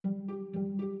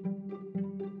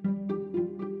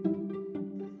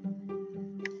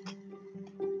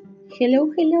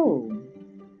Hello, hello.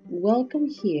 Welcome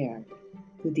here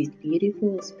to this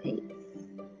beautiful space.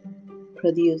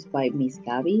 Produced by Miss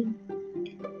Gabby,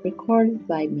 recorded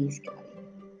by Miss Gabby,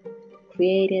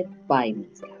 created by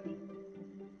Miss Gabby.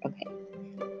 Okay,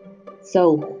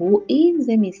 so who is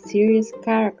the mysterious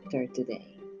character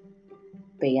today?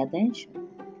 Pay attention.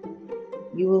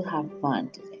 You will have fun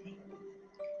today.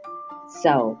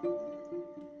 So,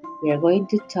 we are going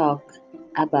to talk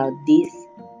about this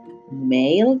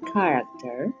male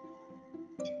character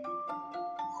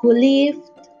who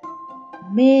lived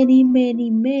many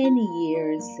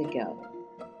years ago.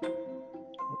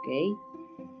 Okay,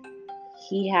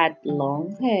 he had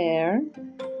long hair.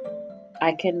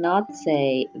 I cannot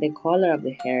say the color of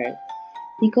the hair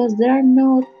because there are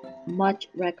not much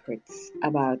records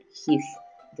about his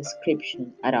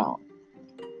description at all.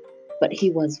 But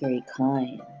he was very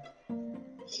kind.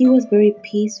 He was very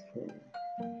peaceful.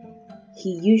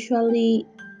 He usually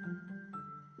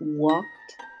walked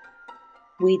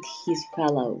with his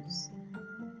fellows.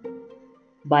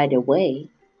 By the way,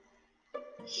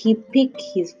 he picked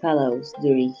his fellows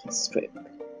during his trip.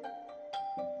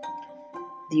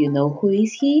 Do you know who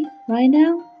is he right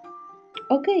now?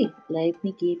 Okay, let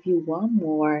me give you one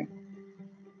more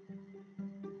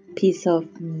piece of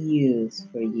news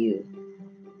for you.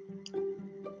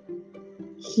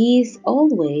 He is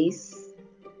always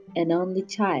an only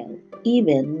child.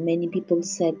 Even many people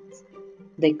said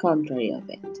the contrary of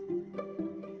it.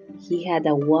 He had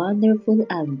a wonderful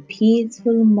and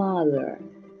peaceful mother,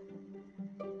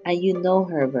 and you know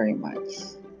her very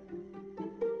much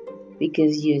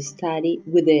because you studied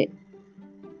with the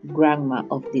grandma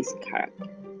of this character.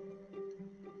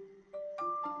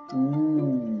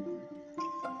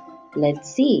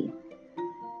 Let's see.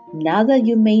 Now that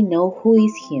you may know who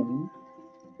is him,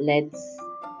 let's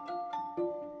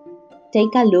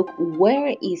take a look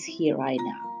where is he right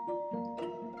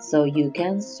now. So you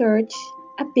can search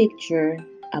a picture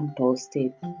and post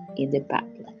it in the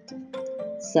Padlet.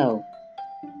 So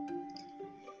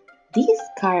this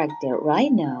character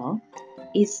right now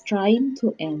is trying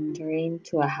to enter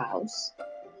into a house,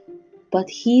 but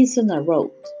he is on a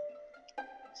road.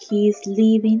 He is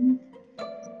leaving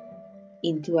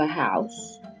into a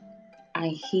house,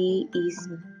 and he is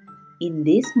in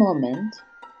this moment,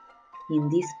 in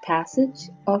this passage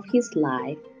of his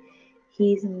life,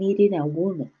 he is meeting a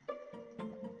woman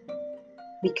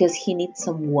because he needs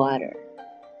some water.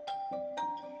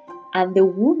 And the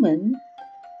woman,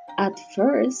 at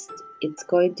first, it's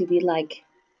going to be like,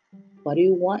 what do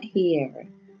you want here?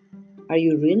 Are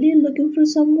you really looking for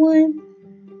someone?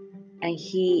 And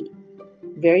he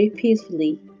very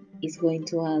peacefully is going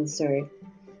to answer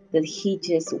that he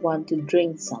just wants to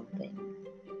drink something.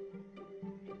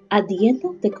 At the end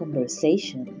of the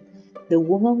conversation, the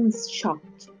woman was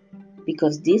shocked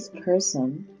because this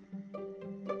person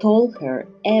told her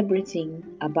everything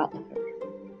about her.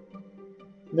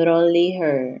 Not only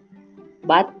her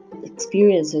bad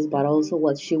experiences, but also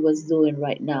what she was doing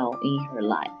right now in her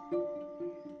life.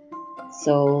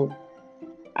 So,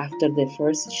 after the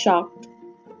first shock,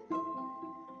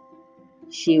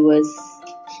 she was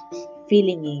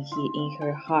feeling in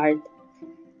her heart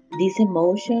this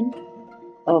emotion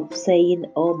of saying,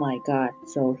 oh my God,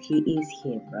 so he is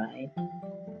him, right?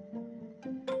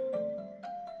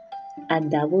 And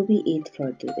that will be it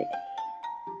for today.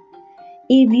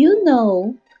 If you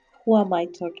know who am I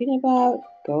talking about,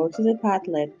 go to the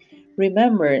Padlet.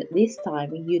 Remember, this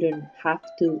time you don't have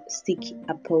to stick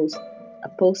a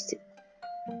post-it.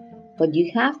 What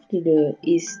you have to do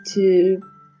is to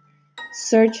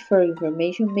search for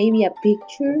information, maybe a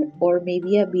picture or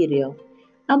maybe a video,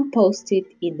 and post it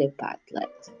in the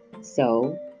Padlet.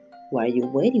 So, what are you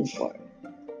waiting for?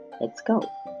 Let's go.